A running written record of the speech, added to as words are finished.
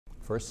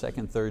1st,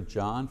 2nd, 3rd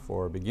John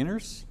for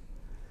beginners.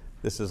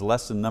 This is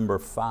lesson number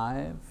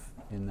 5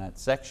 in that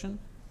section.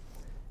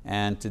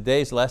 And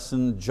today's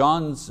lesson,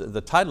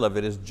 the title of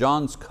it is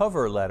John's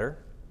cover letter,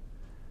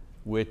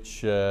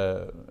 which is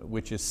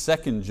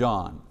 2nd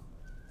John.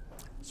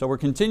 So we're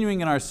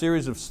continuing in our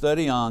series of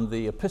study on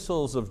the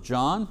epistles of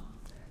John,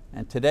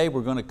 and today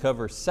we're going to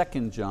cover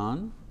 2nd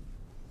John.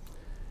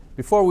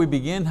 Before we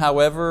begin,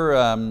 however,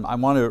 I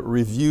want to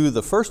review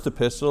the first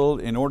epistle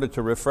in order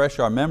to refresh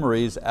our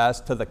memories as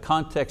to the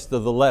context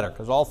of the letter,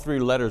 because all three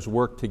letters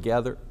work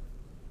together.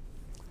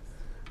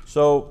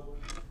 So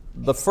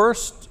the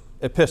first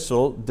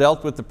epistle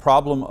dealt with the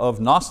problem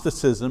of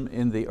Gnosticism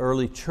in the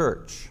early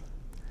church.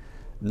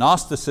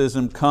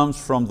 Gnosticism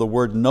comes from the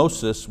word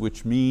gnosis,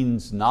 which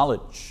means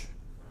knowledge.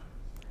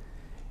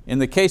 In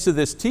the case of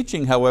this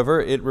teaching,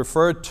 however, it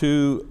referred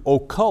to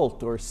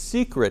occult or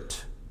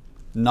secret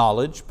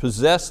knowledge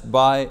possessed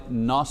by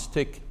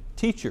Gnostic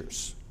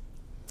teachers.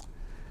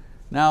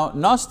 Now,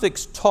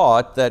 Gnostics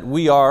taught that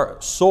we are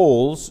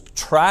souls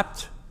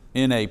trapped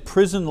in a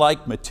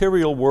prison-like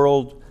material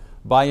world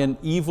by an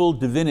evil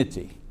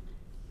divinity,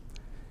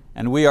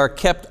 and we are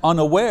kept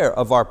unaware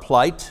of our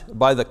plight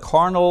by the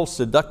carnal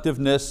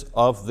seductiveness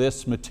of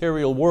this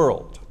material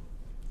world.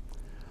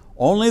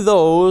 Only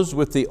those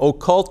with the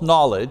occult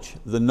knowledge,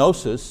 the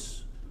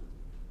gnosis,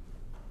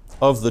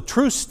 of the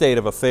true state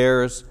of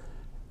affairs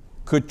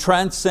could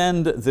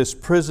transcend this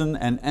prison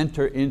and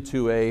enter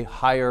into a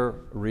higher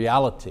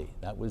reality.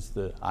 That was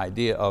the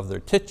idea of their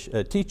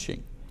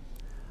teaching.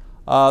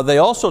 They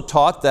also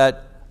taught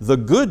that the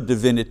good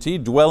divinity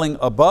dwelling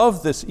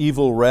above this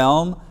evil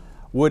realm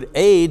would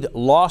aid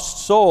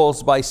lost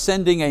souls by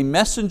sending a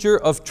messenger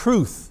of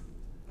truth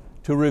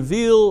to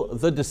reveal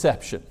the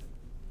deception.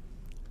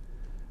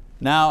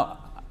 Now,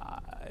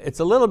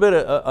 it's a little bit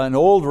of an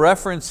old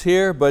reference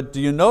here, but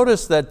do you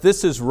notice that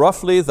this is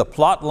roughly the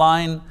plot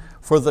line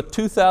for the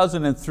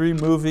 2003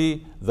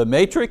 movie, The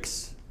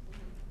Matrix?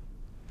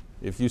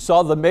 If you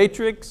saw The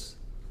Matrix,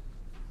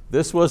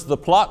 this was the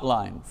plot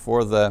line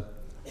for the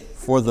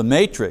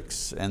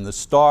Matrix, and the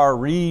star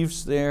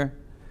Reeves there,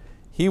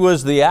 he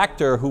was the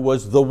actor who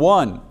was the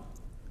one.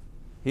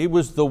 He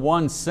was the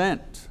one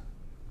sent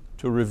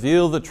to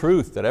reveal the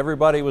truth that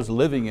everybody was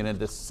living in a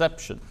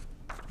deception,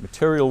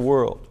 material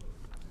world.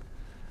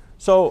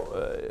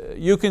 So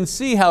you can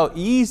see how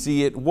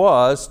easy it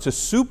was to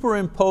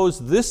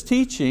superimpose this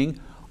teaching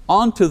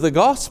onto the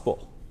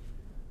gospel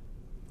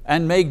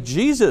and make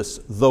Jesus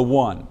the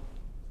one,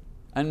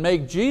 and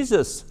make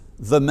Jesus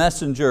the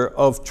messenger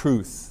of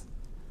truth.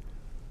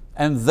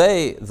 And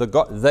they,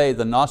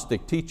 the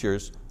Gnostic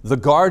teachers, the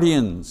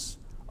guardians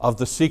of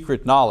the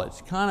secret knowledge.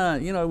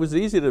 It was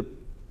easy to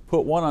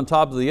put one on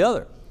top of the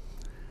other.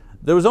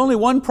 There was only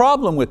one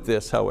problem with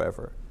this,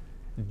 however.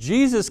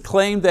 Jesus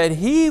claimed that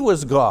He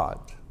was God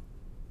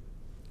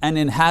and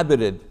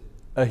inhabited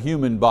a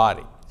human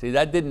body. See,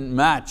 that didn't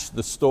match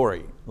the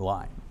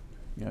storyline.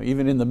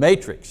 Even in The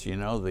Matrix,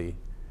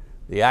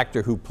 the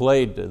actor who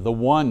played the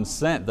one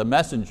sent, the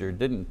messenger,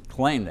 didn't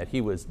claim that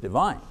he was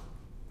divine.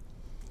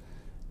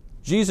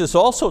 Jesus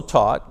also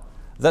taught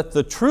that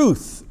the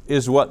truth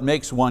is what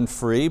makes one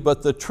free,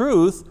 but the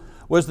truth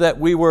was that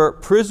we were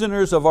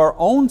prisoners of our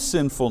own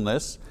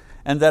sinfulness,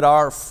 and that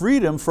our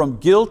freedom from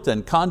guilt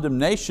and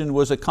condemnation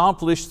was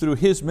accomplished through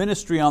His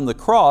ministry on the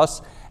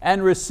cross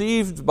and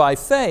received by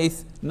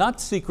faith,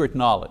 not secret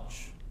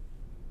knowledge.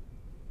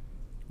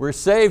 We're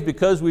saved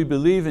because we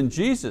believe in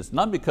Jesus,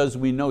 not because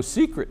we know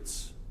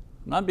secrets,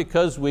 not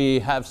because we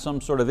have some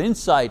sort of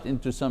insight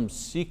into some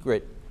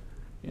secret,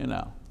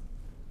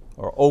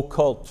 or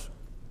occult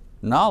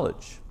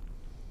knowledge.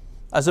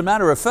 As a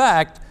matter of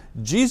fact,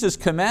 Jesus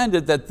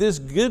commanded that this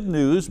good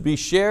news be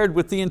shared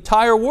with the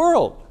entire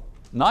world,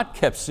 not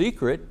kept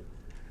secret.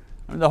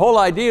 The whole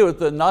idea with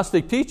the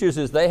Gnostic teachers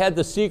is they had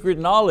the secret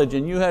knowledge,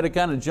 and you had to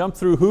kind of jump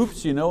through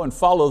hoops and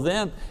follow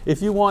them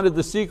if you wanted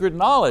the secret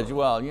knowledge.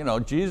 Well,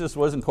 Jesus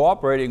wasn't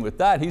cooperating with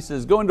that. He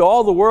says, go into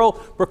all the world,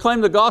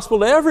 proclaim the gospel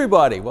to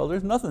everybody. Well,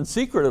 there's nothing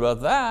secret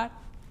about that.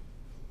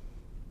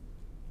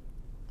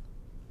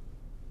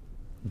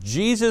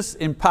 Jesus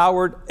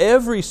empowered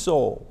every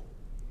soul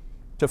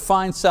to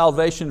find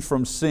salvation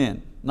from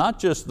sin, not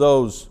just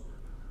those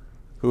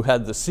who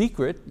had the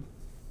secret.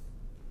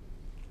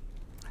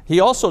 He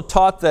also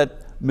taught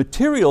that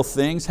material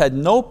things had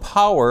no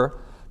power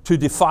to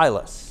defile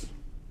us.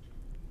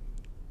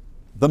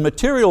 The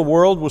material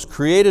world was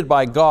created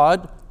by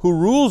God, who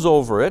rules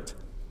over it,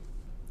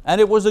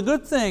 and it was a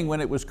good thing when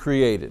it was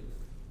created.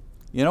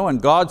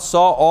 And God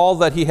saw all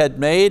that He had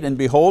made, and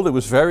behold, it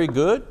was very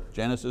good,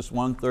 Genesis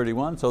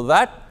 1:31. So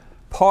that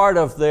part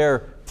of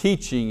their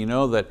teaching,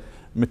 that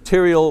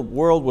material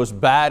world was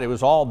bad, it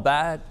was all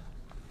bad,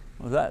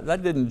 well,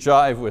 that didn't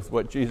jive with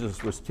what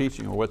Jesus was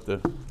teaching, or what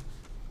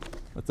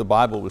the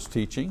Bible was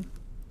teaching.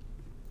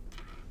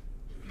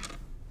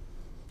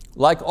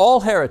 Like all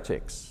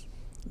heretics,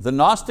 the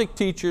Gnostic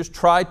teachers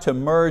tried to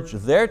merge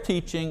their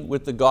teaching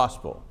with the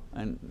gospel,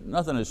 and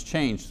nothing has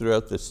changed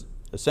throughout the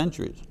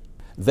centuries.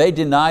 They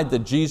denied that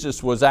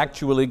Jesus was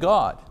actually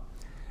God,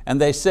 And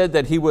they said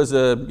that he was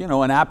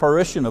an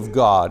apparition of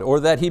God, or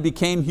that he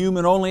became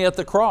human only at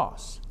the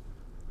cross,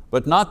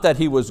 but not that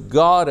he was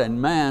God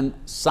and man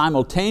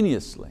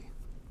simultaneously,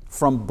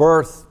 from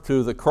birth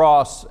to the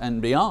cross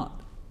and beyond.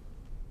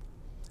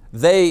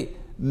 They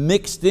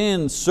mixed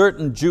in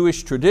certain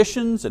Jewish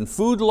traditions and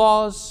food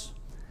laws,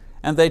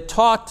 and they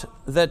taught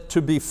that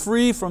to be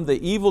free from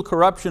the evil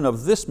corruption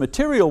of this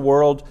material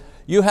world,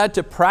 you had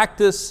to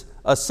practice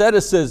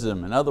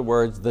asceticism, in other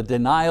words, the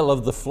denial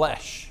of the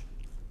flesh.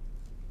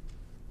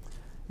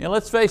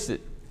 Let's face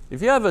it,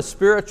 if you have a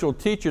spiritual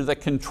teacher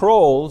that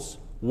controls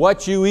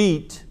what you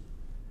eat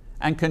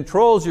and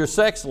controls your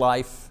sex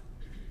life,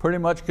 pretty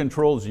much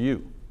controls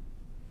you.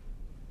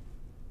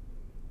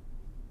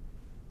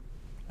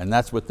 And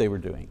that's what they were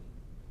doing.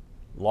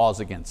 Laws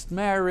against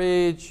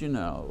marriage,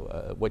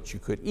 what you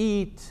could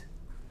eat.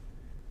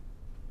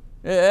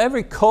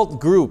 Every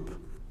cult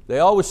group, they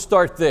always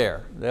start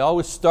there. They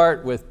always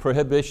start with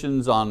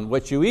prohibitions on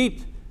what you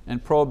eat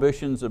and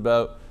prohibitions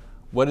about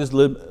what is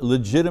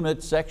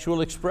legitimate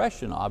sexual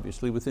expression,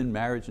 obviously within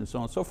marriage and so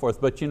on and so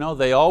forth. But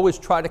they always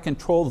try to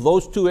control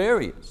those two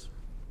areas.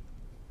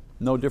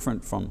 No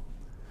different from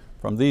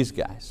these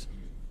guys.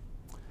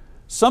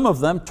 Some of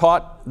them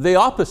taught the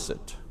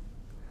opposite,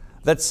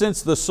 that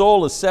since the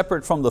soul is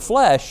separate from the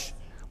flesh,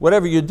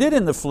 whatever you did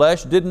in the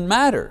flesh didn't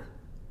matter.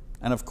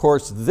 And of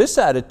course, this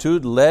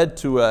attitude led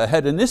to a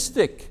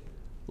hedonistic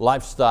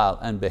lifestyle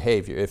and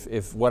behavior.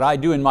 If what I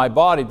do in my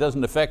body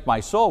doesn't affect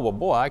my soul, well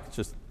boy, I could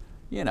just,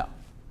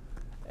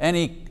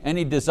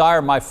 any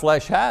desire my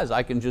flesh has,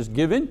 I can just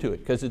give into it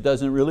because it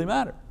doesn't really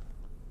matter.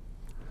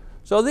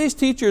 So these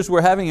teachers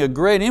were having a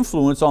great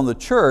influence on the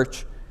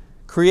church,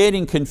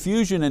 creating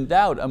confusion and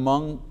doubt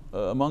among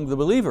the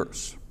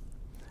believers.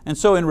 And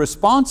so in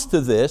response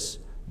to this,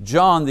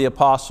 John the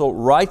apostle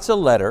writes a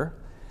letter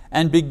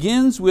and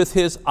begins with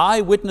his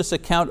eyewitness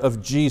account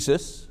of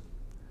Jesus,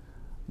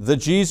 the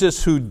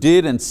Jesus who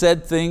did and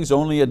said things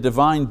only a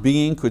divine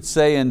being could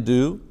say and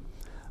do,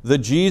 the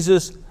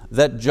Jesus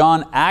that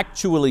John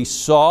actually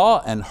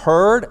saw and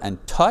heard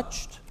and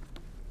touched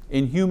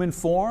in human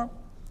form.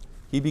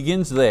 He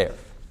begins there.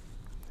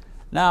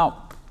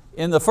 Now,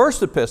 in the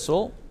first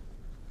epistle,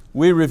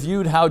 we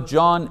reviewed how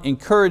John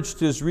encouraged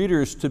his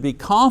readers to be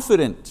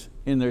confident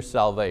in their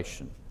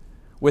salvation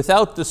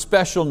without the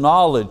special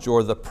knowledge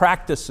or the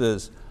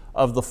practices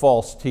of the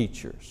false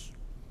teachers.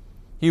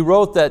 He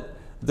wrote that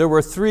there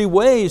were 3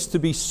 ways to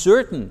be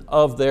certain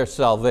of their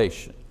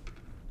salvation.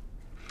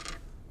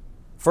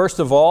 First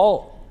of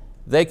all,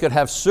 they could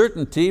have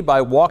certainty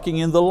by walking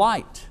in the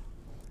light.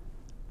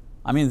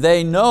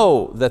 They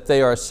know that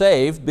they are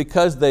saved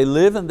because they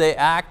live and they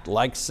act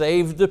like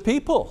saved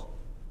people.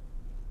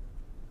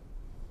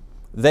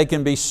 They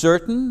can be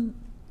certain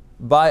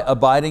by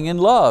abiding in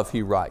love,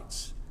 he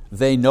writes.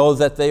 They know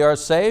that they are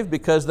saved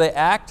because they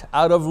act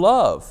out of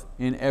love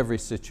in every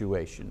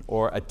situation,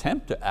 or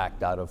attempt to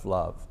act out of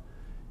love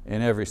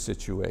in every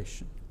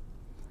situation.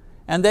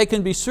 And they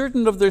can be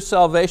certain of their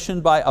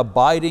salvation by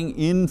abiding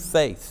in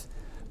faith.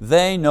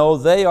 They know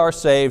they are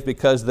saved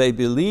because they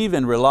believe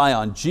and rely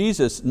on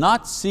Jesus,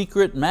 not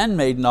secret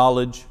man-made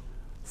knowledge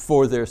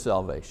for their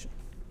salvation.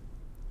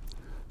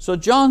 So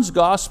John's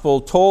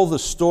gospel told the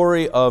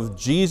story of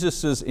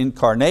Jesus'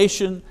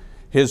 incarnation,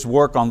 His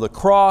work on the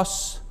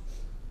cross,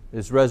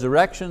 His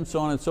resurrection, so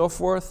on and so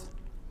forth.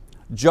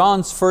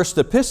 John's first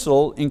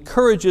epistle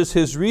encourages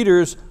his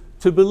readers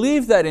to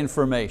believe that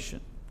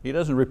information. He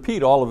doesn't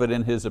repeat all of it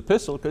in his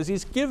epistle because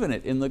he's given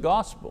it in the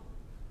gospel.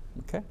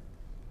 Okay?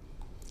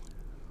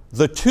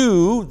 The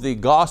two, the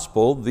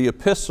gospel, the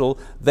epistle,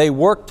 they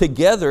work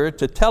together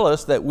to tell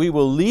us that we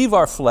will leave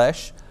our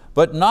flesh,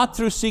 but not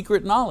through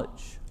secret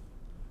knowledge.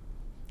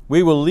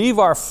 We will leave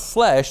our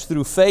flesh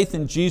through faith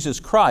in Jesus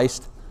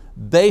Christ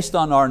based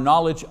on our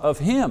knowledge of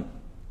Him.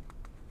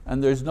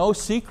 And there's no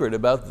secret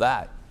about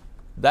that.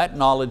 That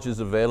knowledge is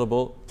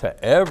available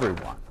to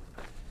everyone.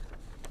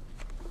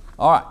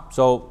 All right,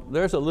 so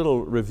there's a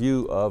little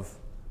review of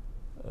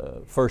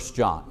 1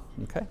 John.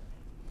 Okay?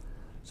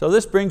 So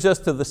this brings us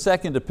to the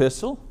second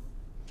epistle.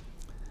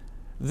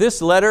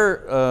 This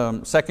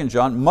letter, 2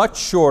 John, much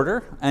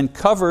shorter and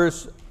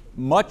covers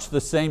much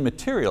the same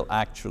material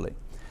actually.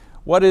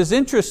 What is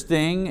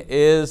interesting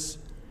is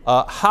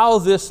how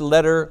this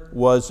letter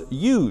was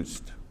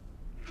used.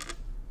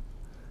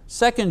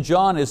 2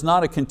 John is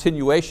not a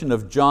continuation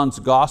of John's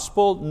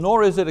gospel,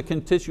 nor is it a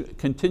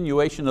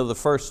continuation of the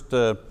first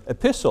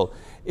epistle.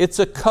 It's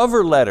a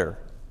cover letter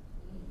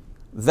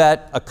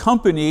that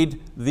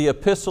accompanied the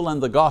epistle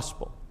and the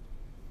gospel.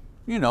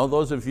 You know,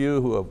 those of you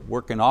who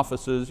work in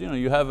offices,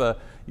 you have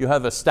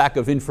a stack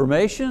of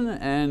information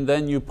and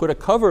then you put a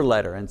cover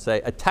letter and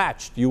say,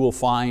 attached you will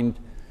find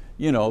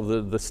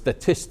the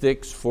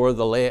statistics for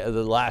the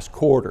last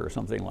quarter or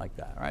something like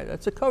that. Right?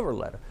 That's a cover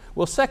letter.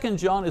 Well, 2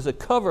 John is a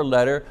cover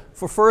letter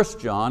for 1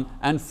 John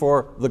and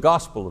for the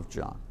Gospel of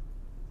John.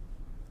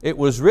 It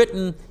was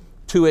written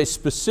to a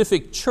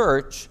specific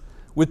church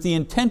with the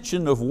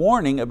intention of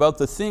warning about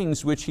the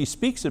things which he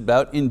speaks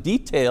about in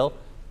detail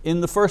in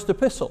the first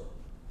epistle.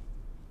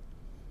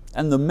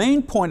 And the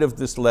main point of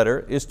this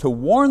letter is to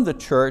warn the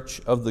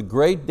church of the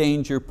great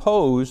danger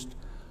posed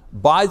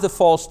by the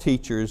false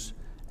teachers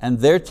and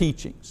their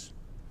teachings.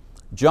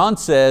 John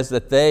says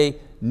that they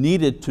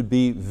needed to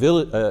be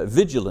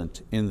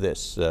vigilant in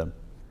this,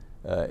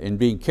 in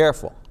being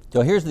careful.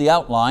 So here's the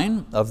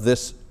outline of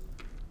this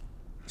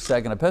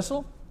second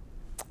epistle.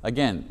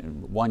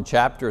 Again, 1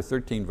 chapter,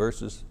 13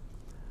 verses.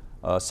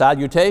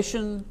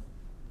 Salutation,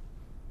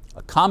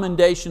 a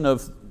commendation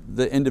of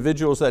the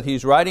individuals that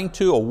he's writing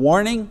to, a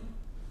warning,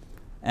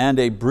 and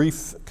a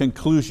brief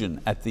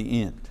conclusion at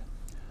the end.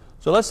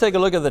 So let's take a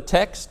look at the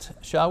text,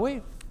 shall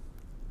we?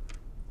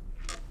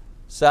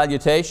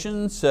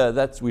 Salutations,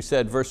 we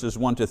said verses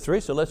 1 to 3,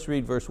 so let's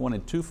read verse 1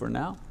 and 2 for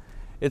now.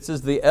 It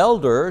says, the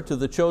elder to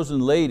the chosen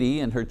lady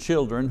and her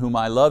children, whom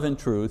I love in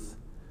truth,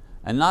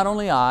 and not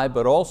only I,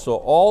 but also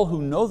all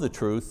who know the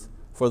truth,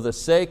 for the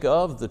sake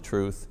of the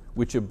truth,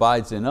 which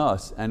abides in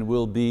us and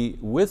will be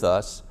with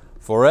us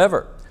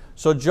forever.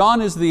 So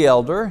John is the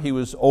elder. He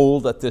was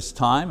old at this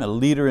time, a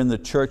leader in the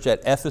church at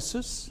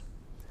Ephesus.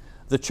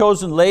 The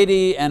chosen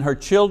lady and her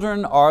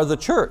children are the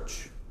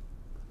church.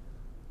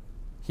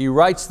 He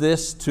writes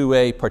this to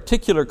a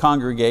particular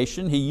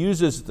congregation. He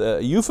uses the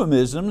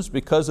euphemisms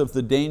because of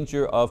the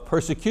danger of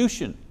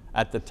persecution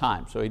at the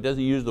time. So he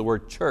doesn't use the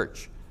word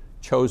church.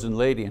 Chosen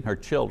lady and her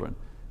children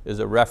is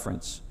a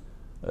reference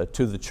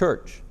to the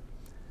church.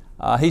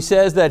 He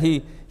says that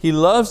he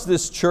loves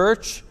this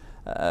church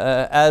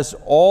as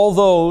all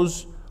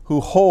those who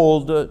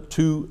hold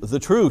to the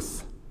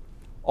truth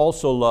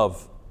also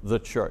love the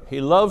church.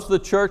 He loves the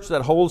church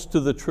that holds to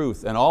the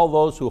truth, and all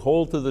those who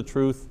hold to the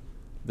truth,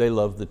 they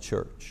love the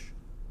church.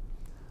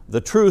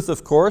 The truth,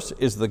 of course,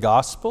 is the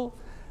gospel,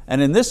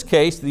 and in this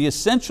case, the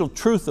essential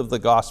truth of the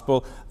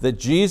gospel, that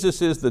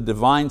Jesus is the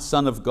divine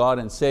Son of God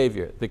and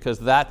Savior, because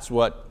that's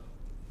what,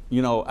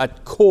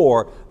 at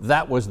core,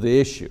 that was the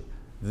issue.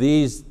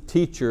 These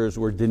teachers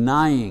were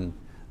denying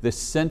this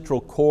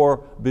central core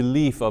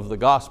belief of the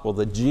gospel,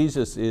 that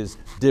Jesus is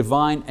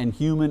divine and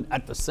human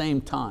at the same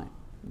time.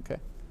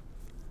 Okay?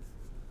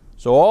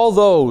 So all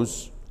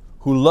those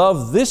who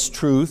love this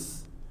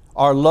truth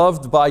are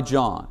loved by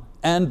John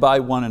and by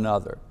one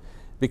another,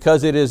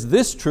 because it is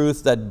this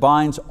truth that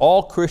binds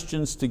all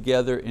Christians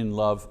together in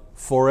love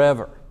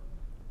forever.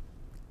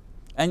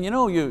 And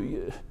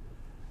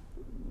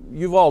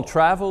you've all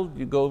traveled,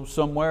 you go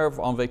somewhere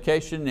on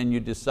vacation and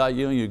you decide,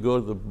 you go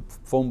to the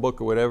phone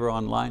book or whatever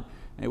online,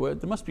 anyway,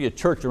 there must be a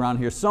church around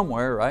here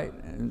somewhere, right?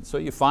 And so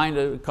you find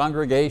a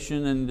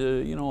congregation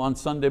and on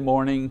Sunday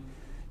morning,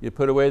 you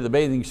put away the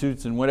bathing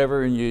suits and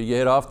whatever, and you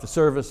head off to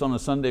service on a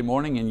Sunday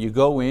morning, and you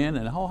go in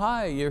and, oh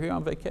hi, you're here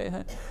on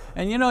vacation.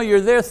 And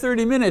you're there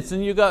 30 minutes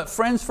and you got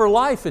friends for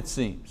life, it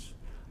seems.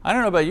 I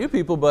don't know about you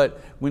people, but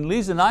when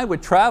Lisa and I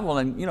would travel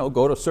and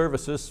go to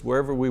services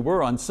wherever we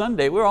were on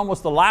Sunday, we were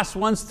almost the last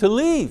ones to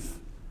leave,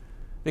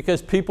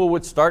 because people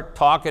would start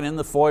talking in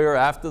the foyer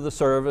after the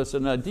service,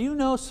 and do you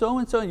know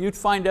so-and-so? And you'd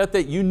find out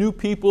that you knew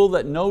people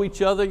that know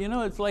each other.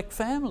 It's like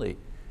family.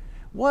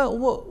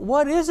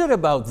 What is it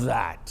about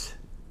that?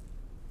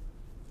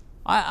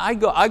 I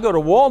go to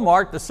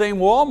Walmart, the same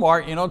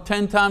Walmart,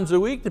 10 times a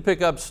week to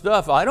pick up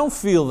stuff. I don't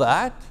feel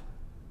that.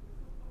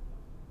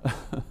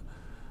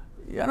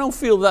 I don't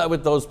feel that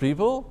with those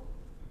people.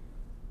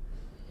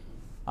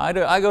 I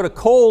go to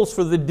Kohl's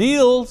for the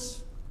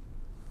deals.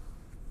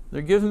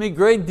 They're giving me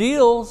great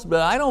deals,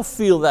 but I don't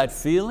feel that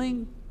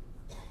feeling.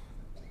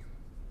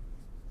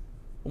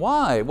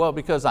 Why? Well,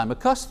 because I'm a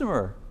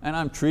customer and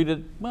I'm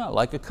treated,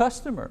 like a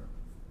customer.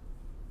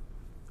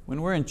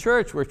 When we're in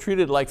church, we're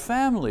treated like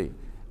family.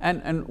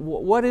 And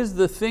what is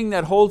the thing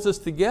that holds us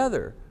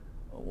together?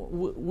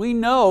 We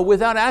know,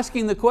 without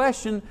asking the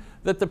question,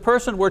 that the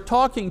person we're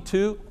talking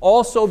to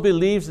also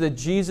believes that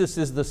Jesus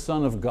is the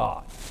Son of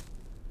God.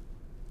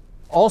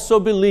 Also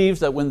believes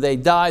that when they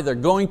die, they're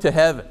going to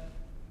heaven.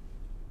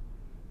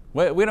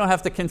 We don't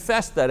have to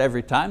confess that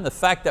every time. The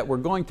fact that we're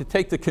going to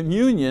take the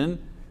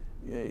communion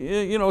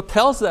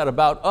tells that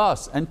about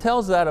us and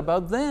tells that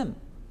about them.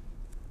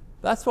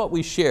 That's what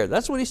we share.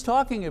 That's what he's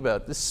talking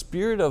about, the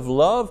spirit of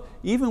love.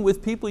 Even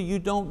with people you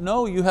don't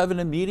know, you have an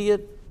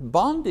immediate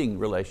bonding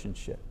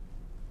relationship.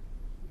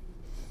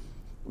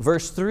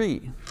 Verse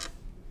 3,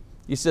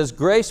 he says,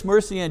 grace,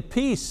 mercy, and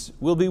peace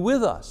will be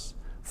with us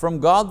from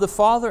God the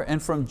Father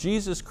and from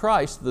Jesus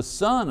Christ, the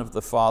Son of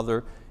the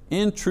Father,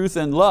 in truth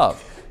and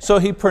love. So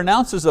he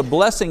pronounces a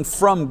blessing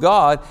from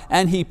God,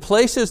 and he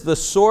places the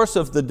source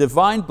of the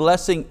divine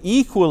blessing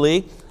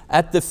equally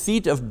at the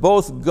feet of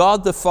both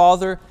God the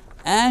Father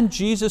and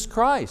Jesus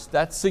Christ.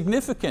 That's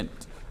significant.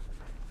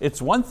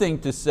 It's one thing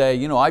to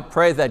say, I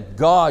pray that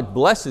God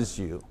blesses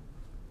you.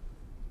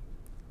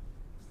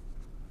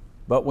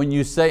 But when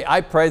you say, I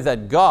pray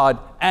that God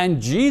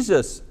and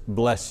Jesus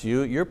bless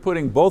you, you're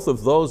putting both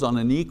of those on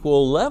an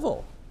equal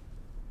level.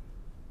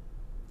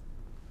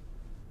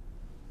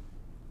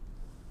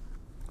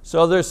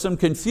 So there's some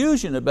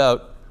confusion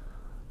about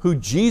who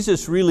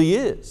Jesus really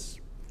is.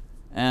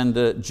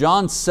 And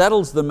John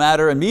settles the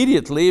matter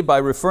immediately by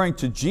referring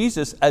to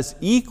Jesus as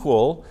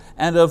equal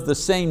and of the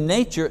same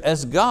nature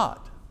as God.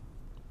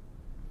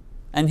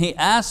 and he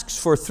asks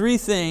for three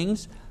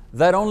things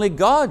that only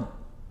God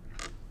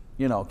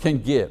can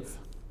give.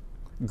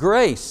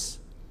 Grace,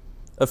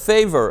 a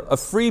favor, a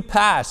free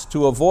pass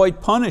to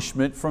avoid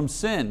punishment from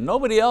sin.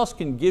 Nobody else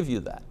can give you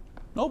that.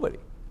 Nobody.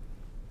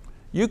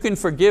 You can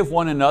forgive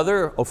one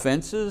another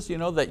offenses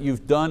that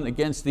you've done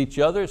against each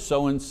other.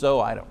 So-and-so,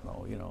 I don't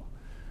know,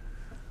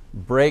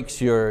 breaks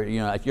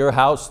at your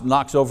house,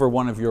 knocks over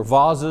one of your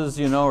vases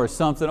or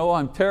something. Oh,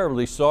 I'm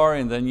terribly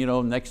sorry. And then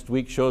next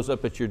week shows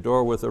up at your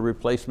door with a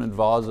replacement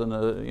vase and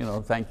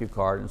a thank you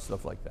card and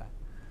stuff like that.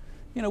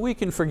 We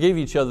can forgive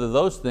each other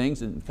those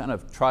things and kind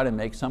of try to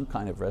make some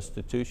kind of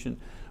restitution.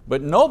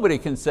 But nobody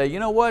can say, you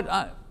know what,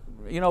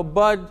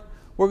 bud,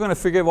 we're going to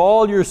forgive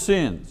all your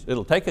sins.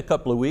 It'll take a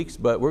couple of weeks,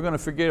 but we're going to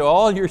forgive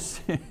all your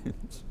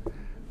sins.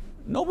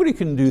 Nobody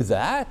can do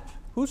that.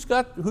 Who's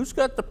got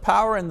the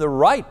power and the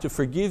right to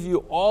forgive you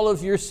all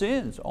of your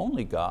sins?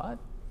 Only God.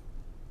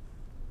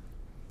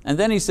 And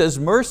then he says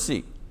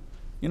mercy,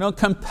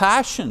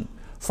 compassion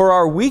for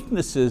our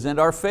weaknesses and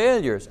our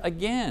failures.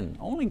 Again,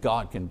 only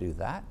God can do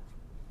that.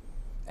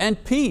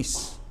 And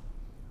peace.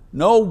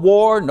 No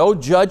war, no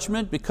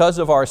judgment because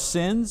of our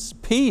sins.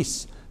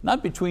 Peace,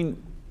 not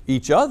between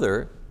each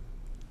other,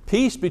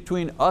 peace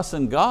between us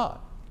and God.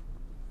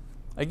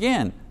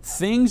 Again,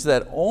 things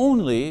that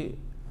only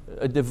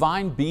a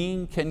divine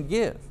being can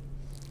give.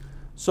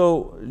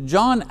 So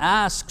John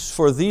asks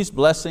for these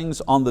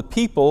blessings on the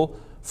people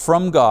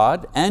from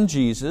God and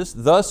Jesus,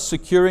 thus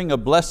securing a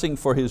blessing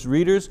for his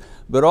readers,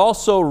 but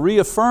also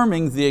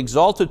reaffirming the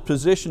exalted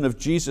position of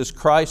Jesus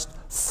Christ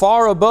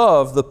far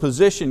above the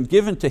position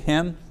given to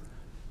him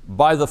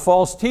by the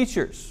false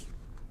teachers.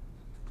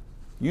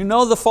 You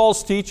know the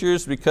false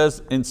teachers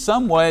because in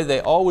some way they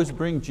always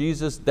bring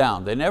Jesus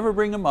down. They never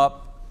bring him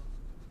up.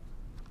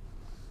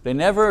 They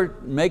never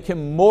make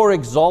him more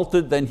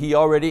exalted than he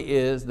already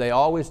is. They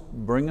always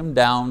bring him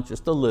down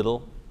just a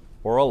little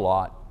or a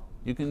lot.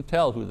 You can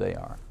tell who they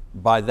are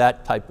by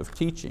that type of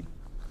teaching.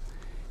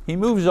 He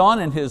moves on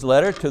in his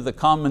letter to the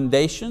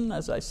commendation,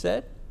 as I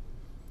said.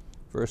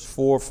 Verse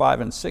 4, 5,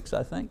 and 6,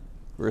 I think.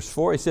 Verse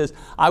 4, he says,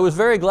 I was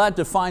very glad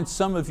to find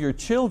some of your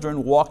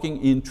children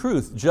walking in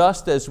truth,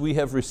 just as we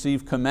have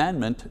received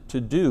commandment to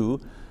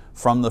do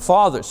from the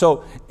Father.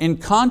 So in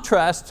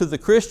contrast to the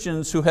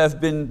Christians who have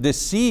been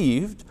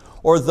deceived,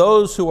 or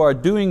those who are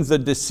doing the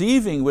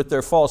deceiving with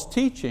their false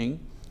teaching,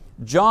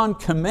 John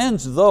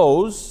commends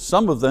those,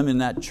 some of them in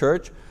that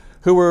church,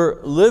 who were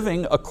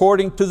living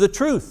according to the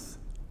truth,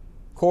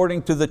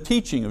 according to the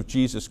teaching of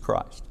Jesus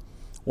Christ.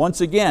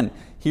 Once again,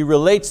 he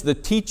relates the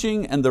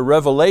teaching and the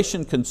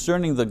revelation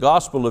concerning the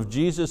gospel of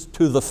Jesus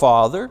to the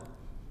Father,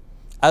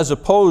 as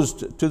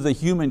opposed to the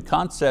human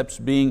concepts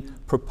being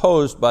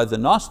proposed by the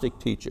Gnostic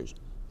teachers.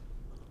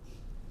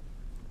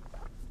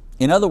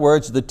 In other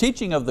words, the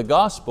teaching of the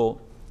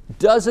gospel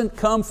doesn't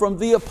come from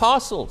the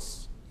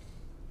apostles.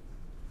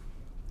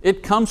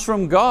 It comes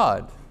from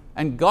God,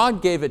 and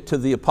God gave it to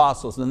the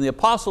apostles, and the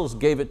apostles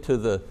gave it to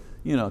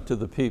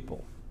the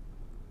people.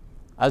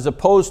 As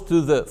opposed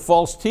to the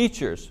false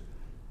teachers.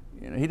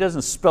 He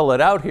doesn't spell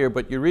it out here,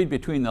 but you read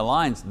between the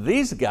lines.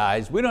 These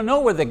guys, we don't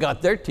know where they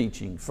got their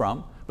teaching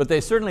from, but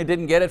they certainly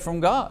didn't get it from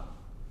God.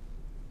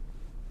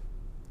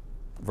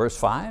 Verse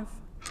 5.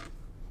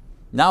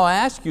 Now I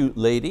ask you,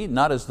 lady,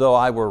 not as though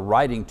I were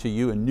writing to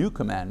you a new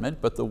commandment,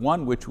 but the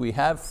one which we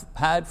have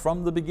had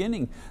from the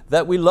beginning,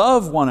 that we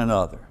love one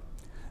another.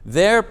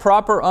 Their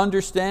proper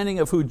understanding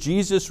of who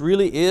Jesus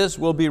really is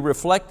will be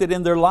reflected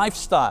in their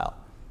lifestyle,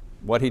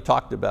 what he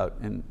talked about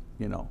in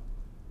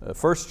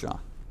 1 John.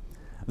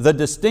 The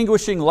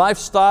distinguishing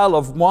lifestyle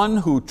of one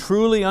who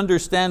truly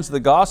understands the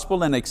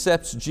gospel and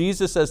accepts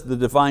Jesus as the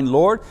divine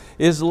Lord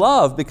is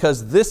love,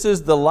 because this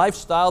is the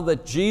lifestyle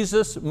that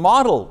Jesus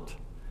modeled.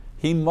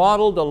 He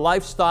modeled a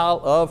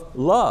lifestyle of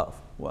love.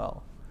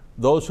 Well,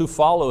 those who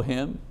follow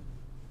him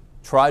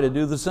try to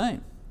do the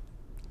same.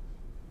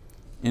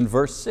 In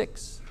verse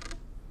 6,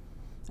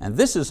 and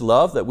this is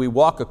love, that we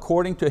walk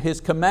according to his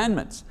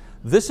commandments.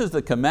 This is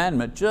the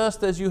commandment,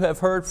 just as you have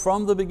heard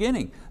from the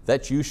beginning,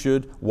 that you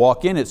should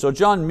walk in it. So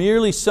John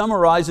merely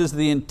summarizes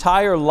the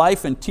entire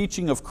life and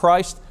teaching of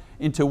Christ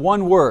into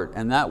one word,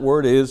 and that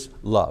word is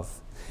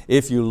love.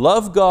 If you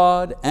love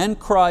God and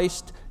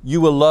Christ, you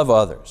will love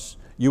others.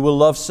 You will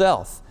love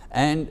self,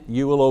 and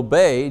you will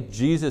obey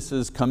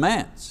Jesus'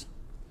 commands.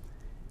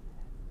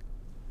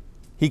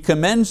 He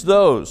commends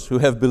those who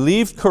have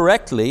believed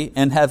correctly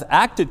and have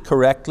acted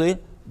correctly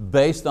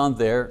based on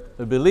their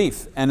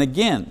belief. And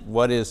again,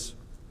 what is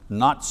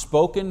not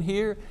spoken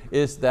here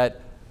is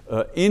that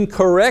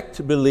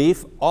incorrect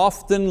belief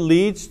often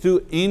leads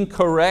to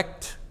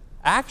incorrect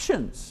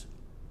actions.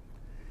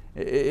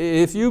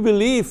 If you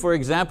believe, for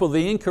example,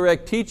 the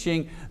incorrect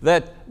teaching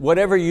that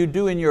whatever you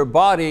do in your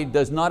body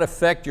does not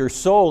affect your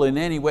soul in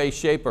any way,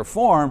 shape, or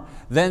form,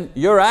 then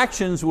your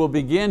actions will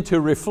begin to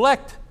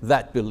reflect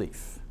that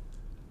belief.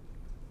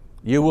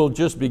 You will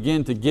just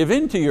begin to give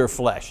in to your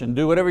flesh and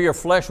do whatever your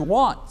flesh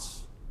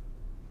wants.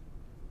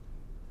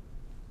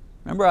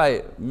 Remember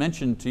I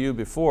mentioned to you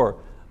before,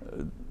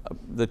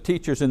 the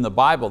teachers in the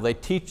Bible, they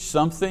teach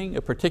something,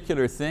 a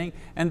particular thing,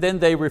 and then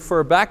they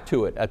refer back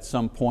to it at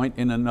some point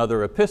in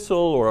another epistle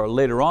or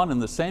later on in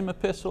the same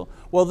epistle.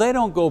 Well, they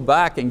don't go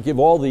back and give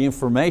all the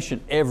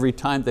information every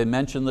time they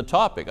mention the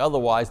topic.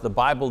 Otherwise, the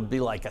Bible would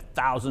be like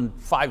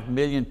 5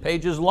 million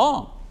pages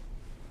long.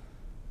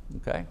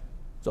 Okay?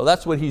 So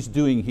that's what he's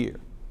doing here.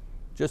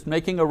 Just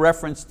making a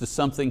reference to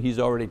something he's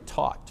already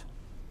taught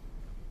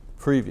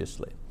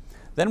previously.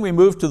 Then we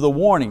move to the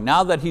warning.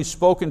 Now that he's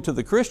spoken to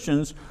the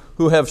Christians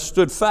who have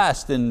stood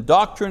fast in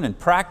doctrine and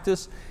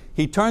practice,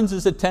 he turns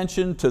his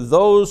attention to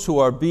those who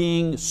are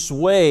being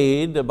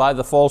swayed by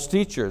the false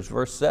teachers.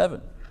 Verse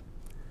 7.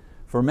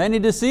 For many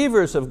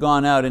deceivers have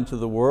gone out into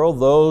the world,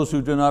 those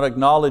who do not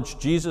acknowledge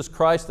Jesus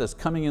Christ as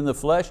coming in the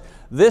flesh.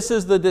 This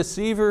is the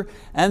deceiver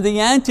and the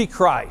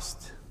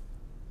Antichrist.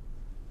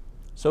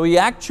 So he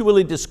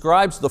actually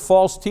describes the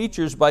false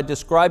teachers by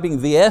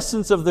describing the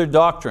essence of their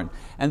doctrine.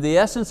 And the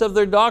essence of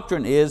their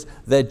doctrine is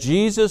that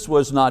Jesus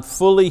was not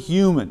fully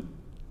human.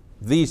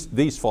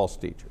 These false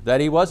teachers,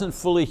 that he wasn't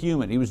fully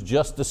human, he was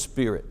just a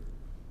spirit.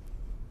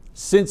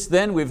 Since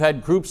then we've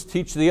had groups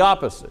teach the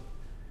opposite.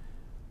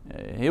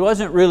 He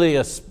wasn't really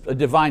a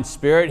divine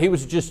spirit, he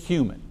was just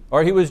human,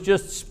 or he was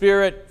just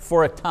spirit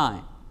for a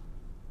time.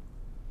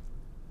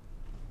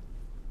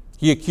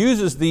 He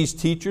accuses these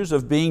teachers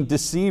of being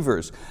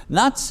deceivers,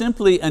 not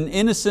simply an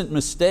innocent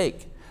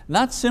mistake,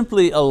 not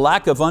simply a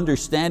lack of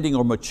understanding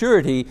or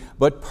maturity,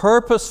 but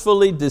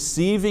purposefully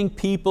deceiving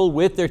people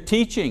with their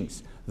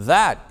teachings.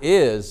 That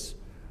is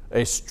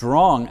a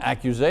strong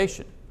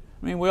accusation.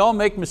 I mean, we all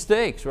make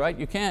mistakes, right?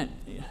 You can't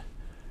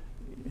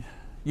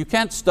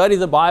study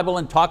the Bible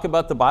and talk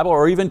about the Bible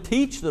or even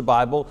teach the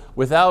Bible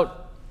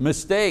without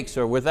mistakes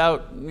or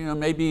without,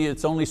 maybe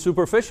it's only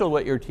superficial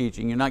what you're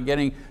teaching. You're not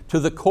getting to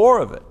the core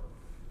of it.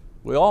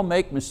 We all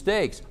make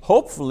mistakes.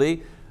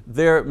 Hopefully,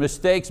 they're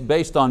mistakes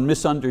based on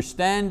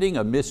misunderstanding,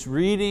 a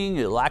misreading,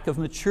 a lack of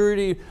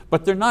maturity,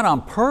 but they're not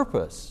on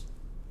purpose.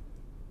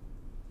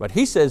 But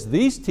he says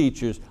these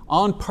teachers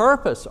on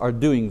purpose are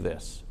doing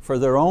this for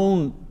their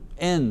own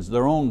ends,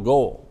 their own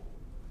goal.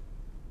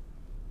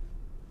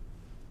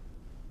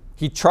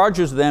 He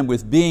charges them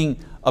with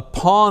being a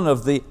pawn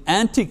of the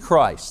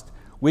Antichrist,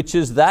 which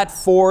is that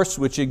force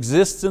which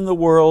exists in the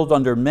world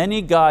under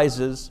many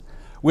guises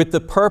with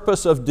the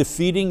purpose of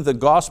defeating the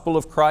gospel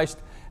of Christ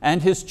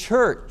and His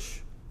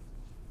church.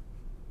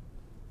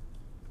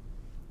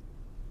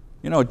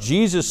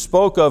 Jesus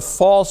spoke of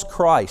false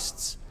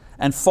Christs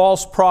and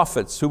false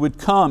prophets who would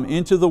come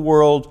into the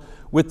world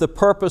with the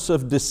purpose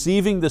of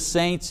deceiving the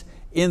saints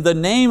in the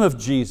name of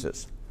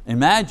Jesus.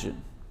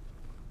 Imagine.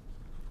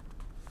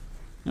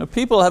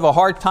 People have a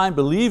hard time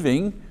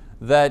believing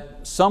that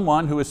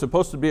someone who is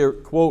supposed to be a,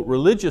 quote,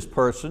 religious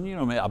person,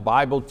 a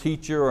Bible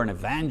teacher or an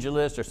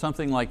evangelist or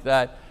something like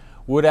that,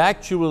 would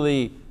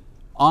actually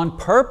on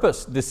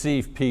purpose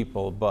deceive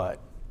people, but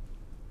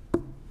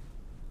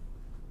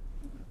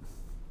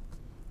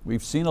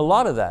we've seen a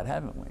lot of that,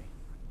 haven't we?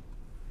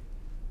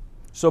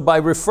 So by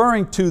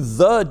referring to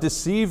the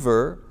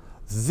deceiver,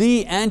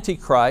 the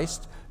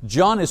Antichrist,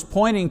 John is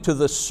pointing to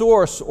the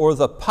source or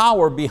the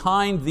power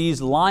behind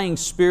these lying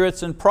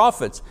spirits and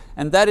prophets,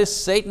 and that is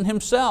Satan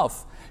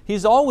himself.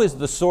 He's always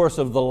the source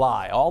of the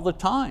lie, all the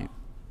time.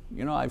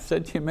 I've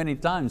said to you many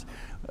times,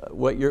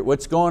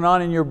 what's going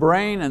on in your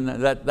brain and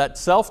that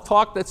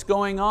self-talk that's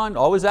going on,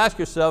 always ask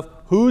yourself,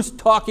 who's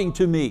talking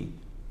to me?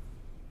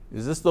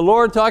 Is this the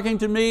Lord talking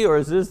to me, or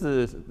is this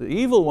the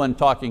evil one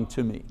talking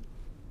to me?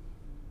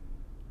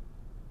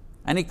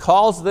 And he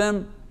calls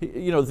them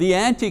the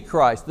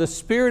Antichrist, the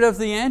spirit of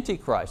the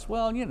Antichrist.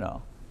 Well,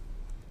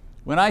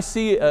 when I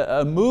see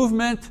a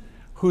movement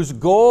whose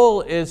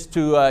goal is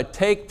to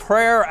take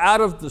prayer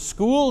out of the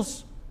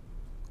schools,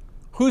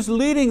 who's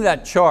leading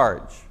that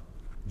charge?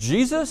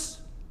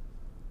 Jesus?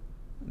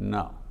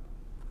 No.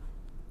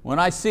 When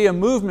I see a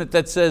movement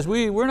that says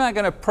we're not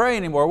going to pray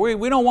anymore,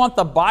 we don't want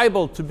the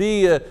Bible to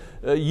be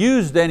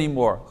used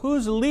anymore,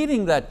 who's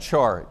leading that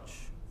charge?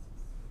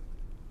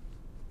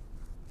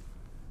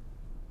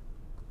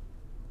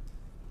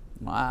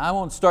 I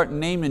won't start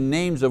naming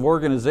names of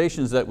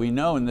organizations that we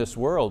know in this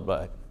world,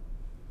 but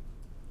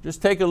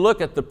just take a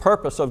look at the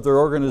purpose of their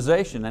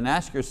organization and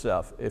ask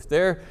yourself,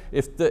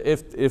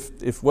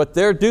 if what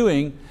they're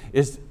doing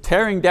is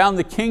tearing down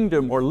the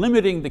kingdom or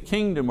limiting the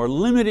kingdom or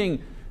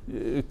limiting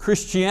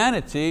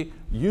Christianity,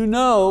 you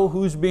know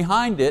who's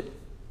behind it.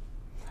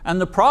 And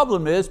the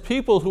problem is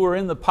people who are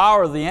in the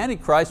power of the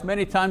Antichrist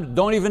many times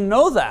don't even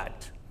know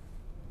that.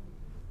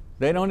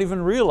 They don't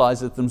even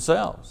realize it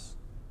themselves.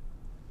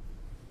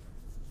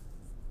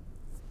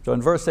 So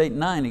in verse 8 and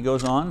 9 he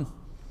goes on,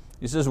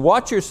 he says,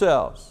 watch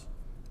yourselves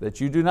that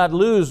you do not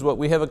lose what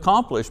we have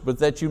accomplished, but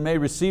that you may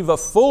receive a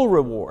full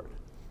reward.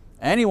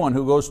 Anyone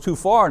who goes too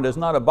far and does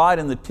not abide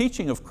in the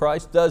teaching of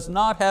Christ does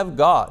not have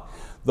God.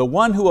 The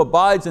one who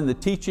abides in the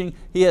teaching,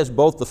 he has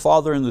both the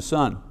Father and the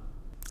Son.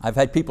 I've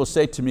had people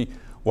say to me,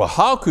 well,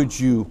 how could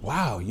you,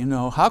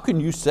 how can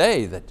you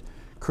say that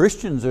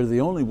Christians are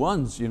the only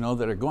ones that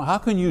are going, how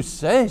can you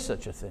say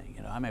such a thing?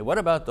 What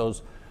about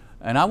those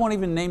And I won't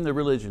even name the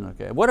religion,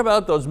 okay? What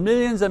about those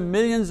millions and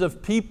millions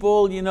of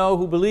people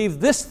who believe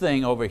this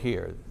thing over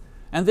here?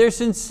 And they're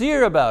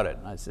sincere about it.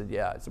 And I said,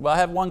 yeah. I said, well, I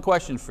have one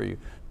question for you.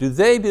 Do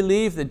they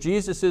believe that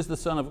Jesus is the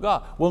Son of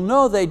God? Well,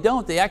 no, they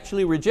don't. They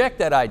actually reject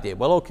that idea.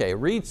 Well, okay,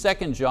 read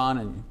 2 John.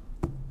 And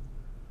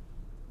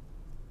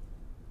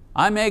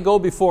I may go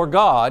before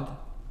God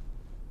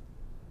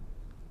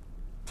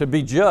to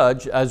be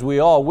judged, as we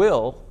all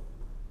will,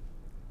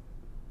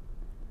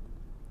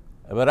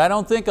 but I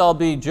don't think I'll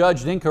be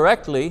judged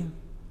incorrectly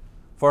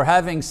for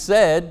having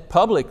said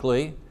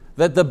publicly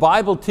that the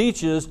Bible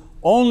teaches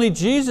only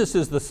Jesus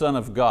is the Son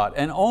of God,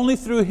 and only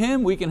through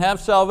Him we can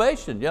have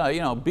salvation.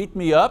 Beat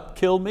me up,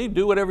 kill me,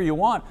 do whatever you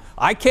want.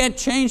 I can't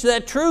change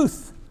that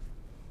truth.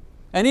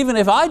 And even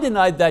if I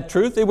denied that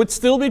truth, it would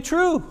still be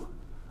true.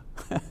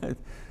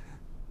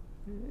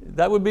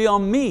 That would be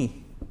on me.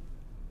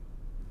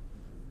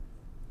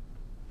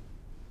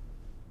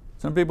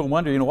 Some people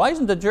wonder, why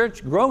isn't the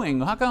church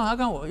growing? How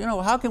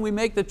can we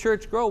make the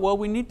church grow? Well,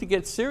 we need to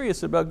get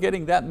serious about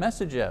getting that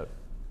message out.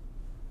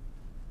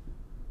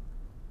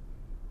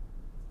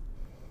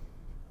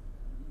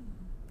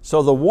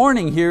 So the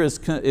warning here is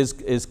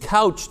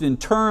couched in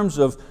terms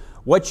of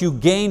what you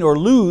gain or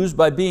lose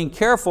by being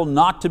careful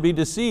not to be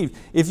deceived.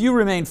 If you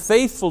remain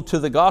faithful to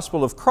the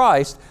gospel of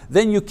Christ,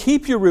 then you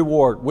keep your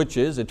reward, which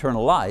is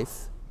eternal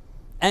life,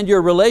 and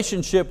your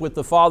relationship with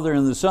the Father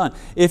and the Son.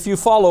 If you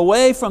fall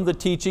away from the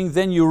teaching,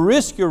 then you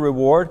risk your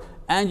reward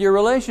and your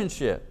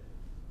relationship.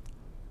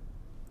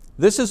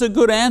 This is a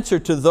good answer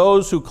to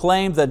those who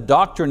claim that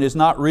doctrine is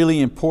not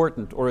really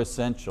important or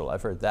essential.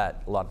 I've heard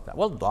that a lot of times.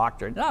 Well,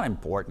 doctrine, not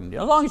important.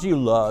 As long as you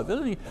love,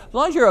 as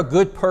long as you're a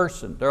good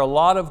person. There are a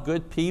lot of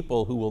good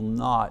people who will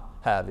not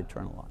have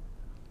eternal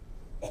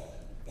life.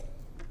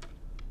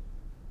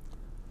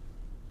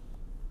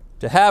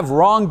 To have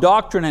wrong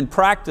doctrine and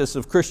practice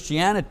of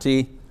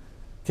Christianity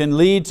can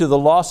lead to the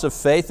loss of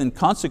faith and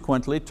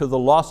consequently to the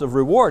loss of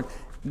reward.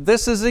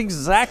 This is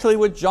exactly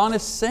what John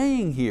is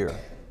saying here.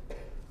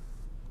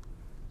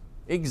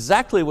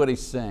 Exactly what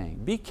he's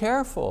saying. Be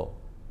careful.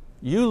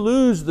 You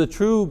lose the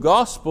true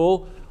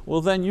gospel,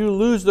 well then you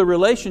lose the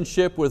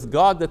relationship with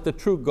God that the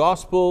true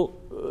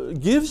gospel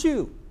gives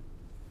you.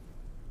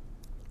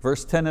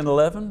 Verse 10 and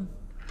 11.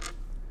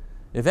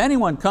 If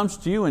anyone comes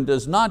to you and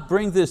does not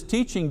bring this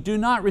teaching, do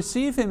not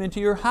receive him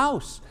into your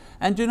house,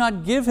 and do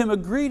not give him a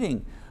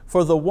greeting,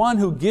 for the one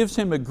who gives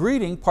him a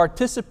greeting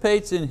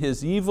participates in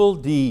his evil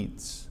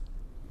deeds.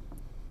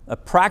 A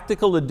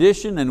practical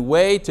addition and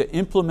way to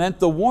implement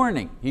the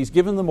warning. He's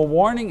given them a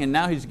warning and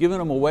now he's given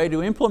them a way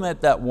to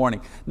implement that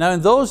warning. Now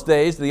in those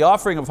days, the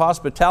offering of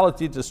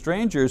hospitality to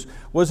strangers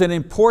was an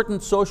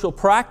important social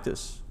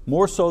practice,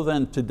 more so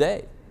than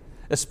today.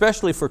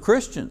 Especially for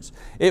Christians.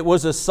 It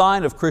was a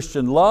sign of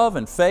Christian love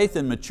and faith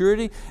and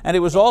maturity, and it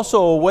was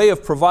also a way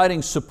of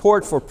providing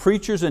support for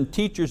preachers and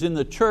teachers in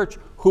the church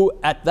who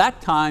at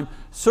that time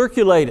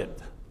circulated.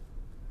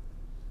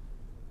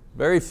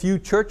 Very few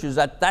churches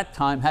at that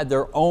time had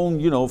their own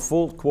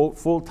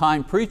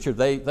full-time preacher.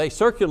 They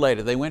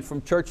circulated, they went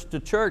from church to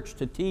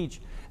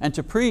teach and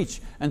to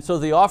preach. And so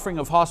the offering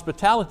of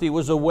hospitality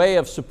was a way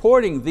of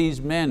supporting these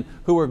men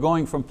who were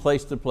going from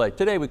place to place.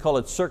 Today we call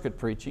it circuit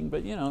preaching,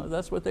 but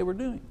that's what they were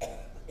doing.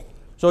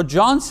 So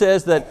John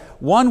says that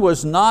one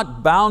was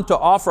not bound to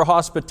offer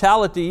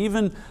hospitality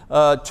even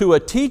to a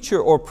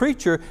teacher or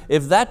preacher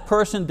if that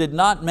person did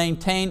not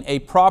maintain a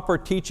proper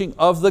teaching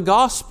of the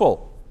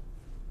gospel.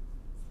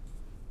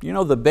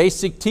 The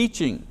basic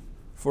teaching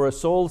for a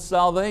soul's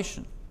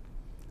salvation.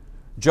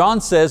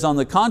 John says, on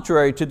the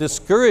contrary, to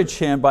discourage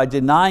him by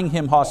denying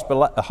him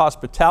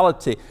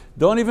hospitality.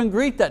 Don't even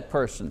greet that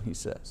person, he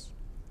says.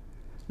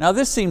 Now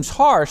this seems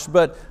harsh,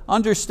 but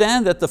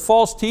understand that the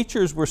false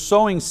teachers were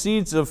sowing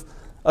seeds of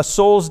a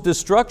soul's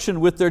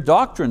destruction with their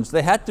doctrines.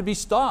 They had to be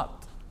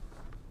stopped.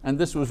 And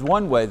this was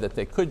one way that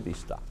they could be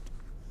stopped.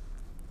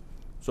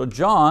 So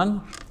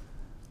John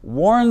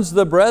warns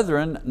the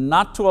brethren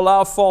not to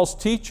allow false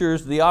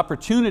teachers the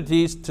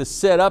opportunities to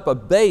set up a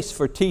base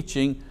for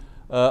teaching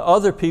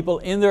other people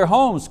in their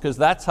homes, because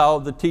that's how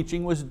the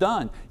teaching was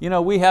done.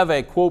 We have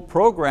a quote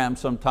program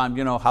sometimes,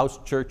 house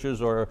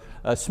churches or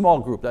a small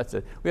group, that's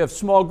it. We have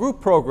small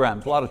group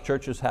programs. A lot of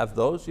churches have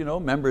those.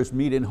 Members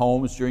meet in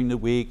homes during the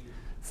week,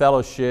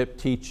 fellowship,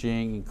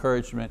 teaching,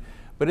 encouragement.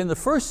 But in the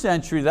first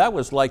century, that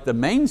was like the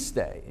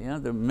mainstay.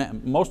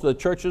 Most of the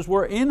churches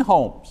were in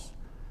homes.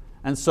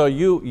 And so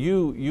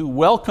you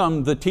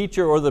welcomed the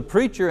teacher or the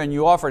preacher and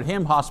you offered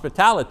him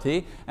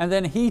hospitality, and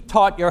then he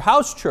taught your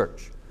house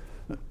church.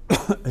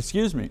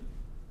 Excuse me.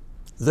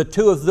 The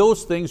two of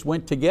those things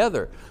went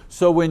together.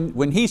 So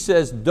when he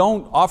says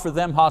don't offer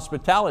them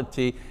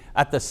hospitality,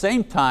 at the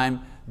same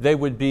time they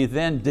would be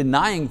then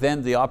denying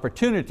them the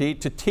opportunity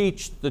to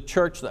teach the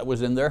church that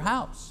was in their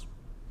house.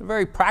 A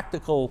very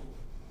practical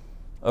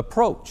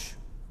approach.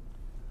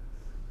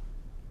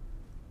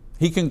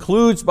 He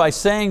concludes by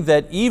saying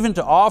that even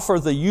to offer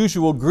the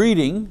usual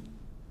greeting,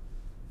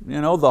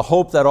 the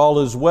hope that all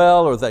is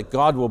well or that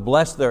God will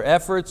bless their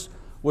efforts,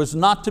 was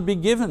not to be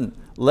given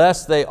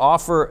lest they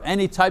offer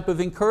any type of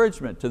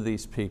encouragement to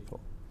these people.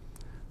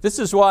 This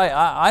is why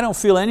I don't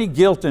feel any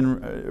guilt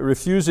in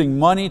refusing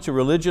money to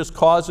religious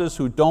causes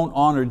who don't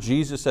honor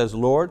Jesus as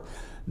Lord,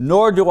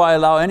 nor do I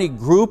allow any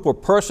group or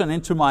person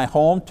into my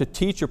home to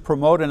teach or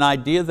promote an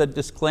idea that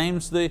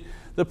disclaims the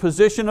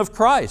position of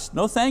Christ.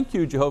 No thank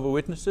you, Jehovah's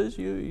Witnesses.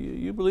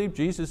 You believe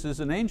Jesus is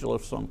an angel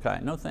of some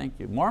kind. No thank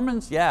you.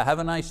 Mormons, yeah, have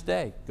a nice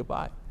day.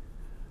 Goodbye.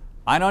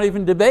 I don't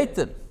even debate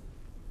them.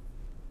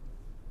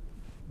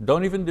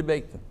 Don't even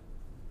debate them.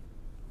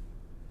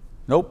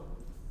 Nope.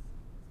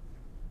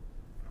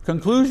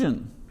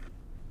 Conclusion,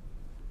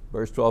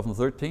 verse 12 and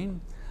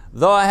 13.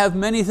 Though I have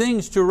many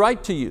things to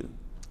write to you,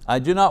 I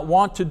do not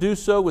want to do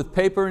so with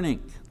paper and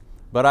ink,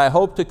 but I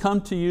hope to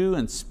come to you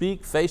and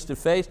speak face to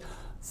face,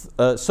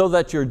 so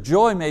that your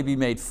joy may be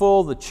made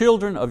full. The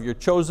children of your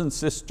chosen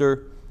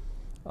sister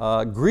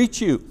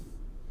greet you.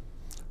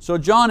 So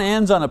John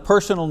ends on a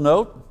personal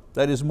note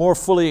that is more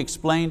fully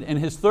explained in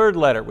his third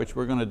letter, which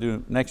we're going to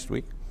do next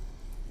week.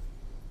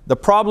 The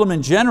problem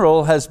in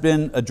general has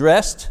been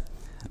addressed.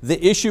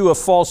 The issue of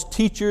false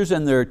teachers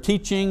and their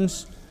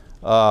teachings,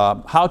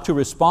 how to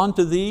respond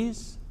to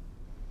these.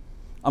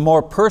 A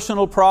more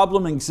personal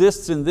problem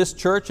exists in this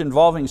church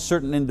involving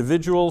certain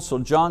individuals, so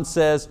John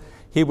says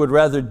he would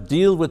rather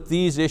deal with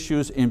these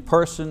issues in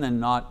person and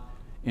not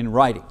in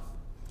writing.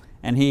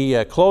 And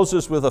he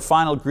closes with a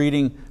final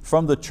greeting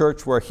from the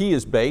church where he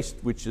is based,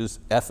 which is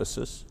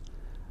Ephesus.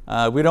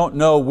 We don't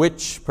know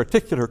which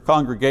particular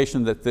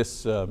congregation that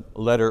this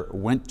letter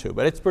went to,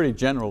 but it's pretty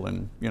general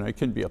and it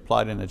can be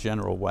applied in a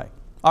general way.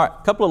 All right,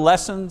 a couple of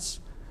lessons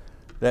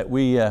that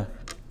we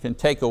can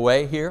take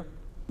away here.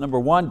 Number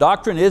one,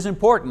 doctrine is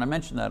important. I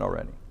mentioned that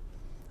already.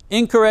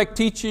 Incorrect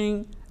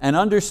teaching and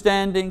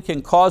understanding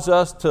can cause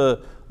us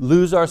to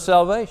lose our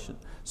salvation.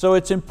 So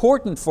it's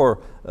important for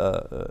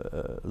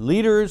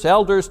leaders,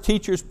 elders,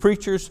 teachers,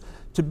 preachers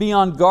to be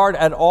on guard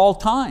at all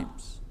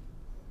times,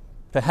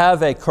 to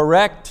have a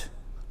correct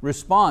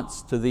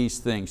response to these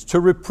things, to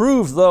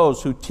reprove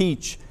those who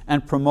teach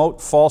and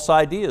promote false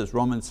ideas,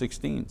 Romans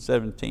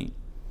 16:17.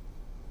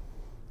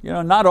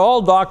 Not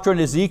all doctrine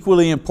is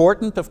equally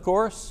important, of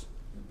course.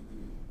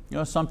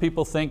 Some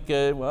people think,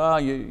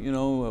 while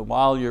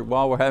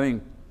we're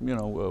having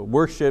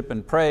worship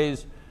and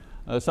praise,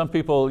 some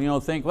people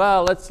think,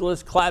 well,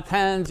 let's clap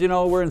hands,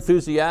 we're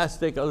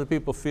enthusiastic. Other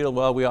people feel,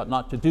 well, we ought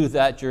not to do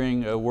that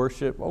during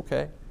worship.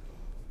 Okay.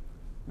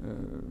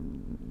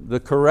 The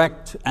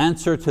correct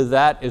answer to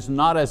that is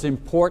not as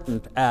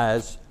important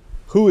as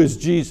who is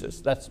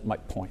Jesus. That's my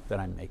point that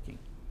I'm making.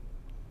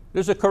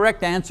 There's a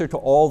correct answer to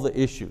all the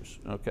issues,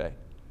 okay?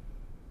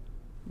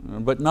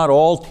 But not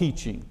all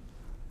teaching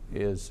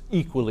is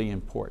equally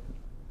important.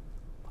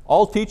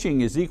 All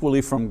teaching is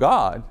equally from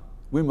God.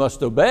 We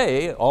must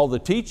obey all the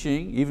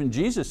teaching. Even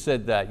Jesus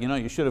said that.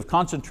 You should have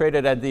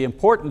concentrated at the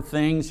important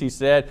things, he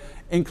said,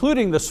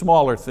 including the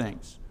smaller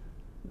things.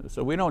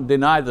 So we don't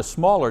deny the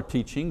smaller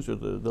teachings or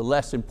the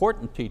less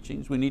important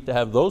teachings. We need to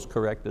have those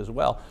correct as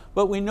well.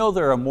 But we know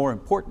there are more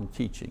important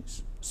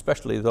teachings,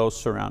 especially those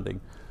surrounding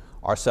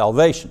our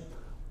salvation.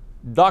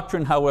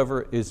 Doctrine,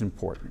 however, is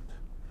important.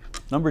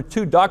 Number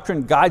two,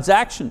 doctrine guides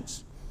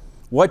actions.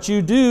 What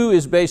you do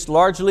is based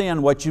largely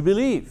on what you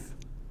believe.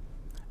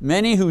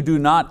 Many who do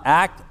not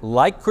act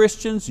like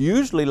Christians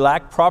usually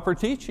lack proper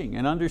teaching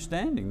and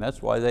understanding.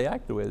 That's why they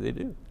act the way they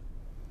do.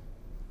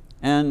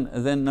 And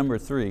then number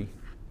three,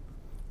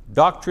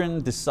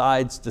 doctrine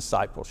decides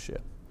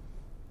discipleship.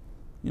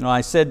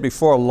 I said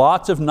before,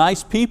 lots of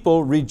nice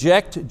people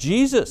reject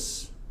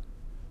Jesus.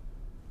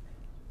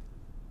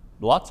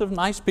 Lots of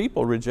nice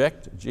people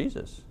reject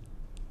Jesus.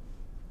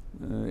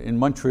 In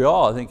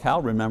Montreal, I think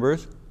Hal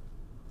remembers,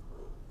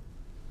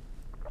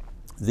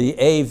 the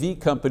AV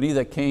company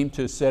that came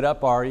to set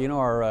up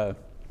our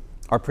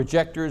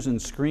projectors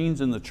and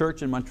screens in the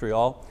church in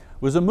Montreal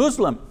was a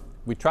Muslim.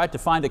 We tried to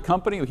find a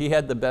company. He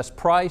had the best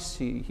price.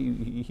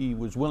 He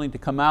was willing to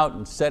come out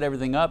and set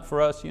everything up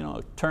for us,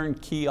 a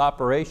turnkey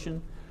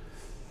operation.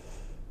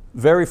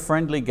 Very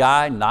friendly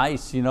guy,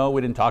 nice. We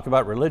didn't talk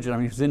about religion.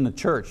 He was in the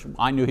church.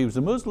 I knew he was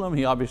a Muslim.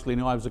 He obviously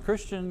knew I was a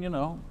Christian.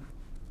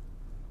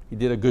 He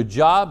did a good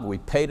job. We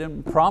paid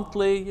him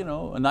promptly.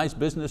 A nice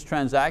business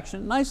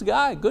transaction. Nice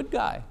guy, good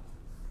guy.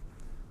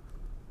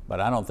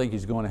 But I don't think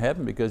he's going to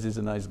heaven because he's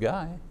a nice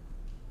guy.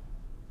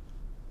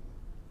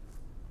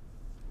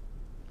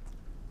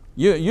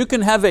 You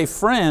can have a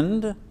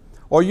friend,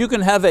 or you can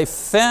have a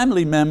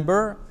family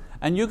member,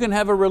 and you can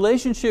have a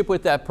relationship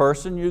with that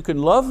person. You can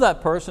love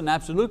that person,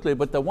 absolutely,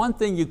 but the one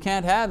thing you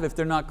can't have if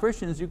they're not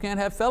Christians, you can't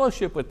have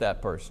fellowship with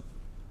that person.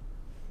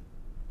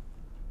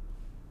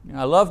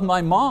 I love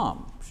my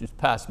mom. She's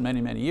passed many,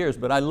 many years,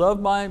 but I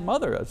love my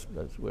mother, as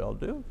we all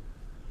do.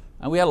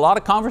 And we had a lot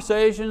of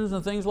conversations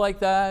and things like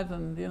that,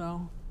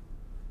 and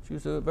she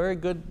was a very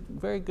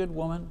good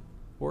woman,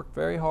 worked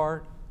very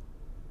hard.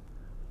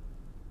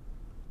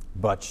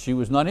 But she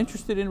was not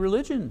interested in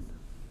religion.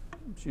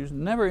 She was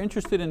never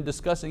interested in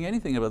discussing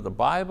anything about the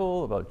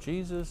Bible, about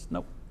Jesus,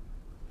 nope.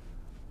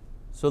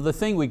 So the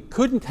thing we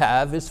couldn't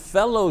have is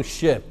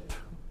fellowship.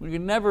 We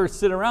could never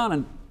sit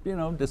around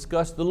and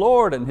discuss the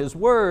Lord and His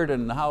Word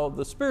and how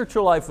the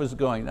spiritual life was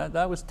going.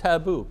 That was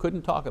taboo,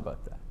 couldn't talk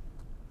about that.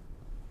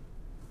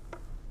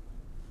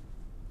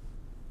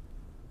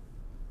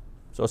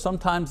 So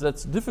sometimes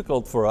that's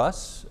difficult for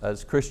us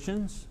as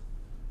Christians.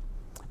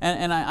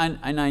 And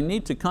I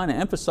need to kind of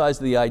emphasize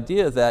the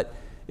idea that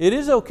it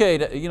is okay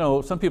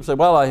to, some people say,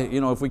 well,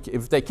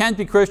 if they can't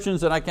be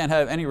Christians, then I can't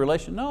have any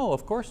relation. No,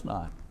 of course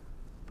not.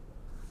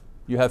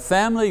 You have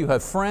family, you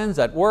have friends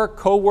at work,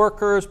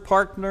 co-workers,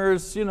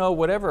 partners,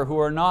 whatever, who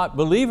are not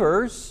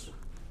believers.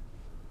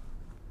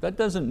 That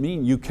doesn't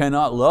mean you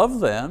cannot love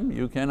them.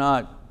 You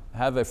cannot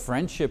have a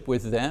friendship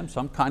with them,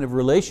 some kind of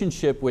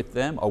relationship with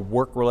them, a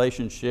work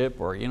relationship,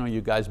 or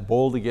you guys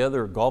bowl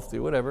together or golf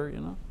together, whatever.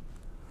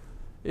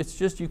 It's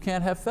just you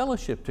can't have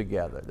fellowship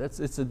together.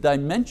 It's a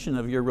dimension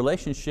of your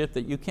relationship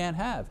that you can't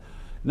have.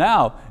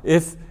 Now,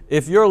 if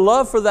your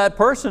love for that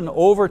person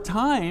over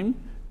time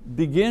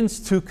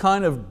begins to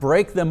kind of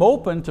break them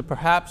open to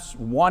perhaps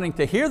wanting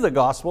to hear the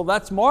gospel,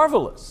 that's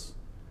marvelous,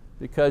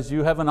 because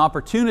you have an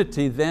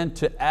opportunity then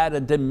to add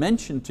a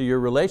dimension to your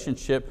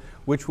relationship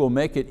which will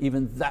make it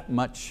even that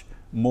much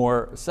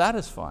more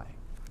satisfying.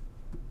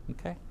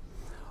 Okay?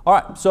 All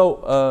right,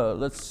 so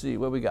let's see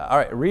what we got. All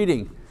right,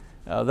 reading.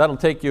 That'll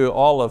take you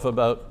all of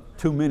about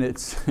 2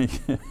 minutes.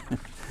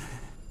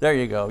 There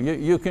you go.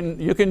 You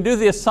can do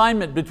the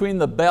assignment between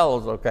the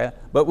bells, okay?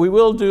 But we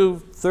will do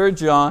 3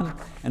 John,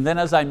 and then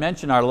as I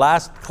mentioned, our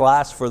last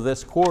class for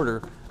this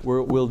quarter,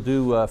 we'll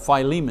do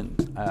Philemon,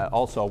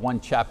 also a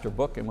 1-chapter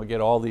book, and we'll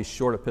get all these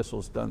short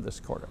epistles done this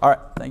quarter. All right,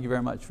 thank you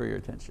very much for your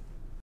attention.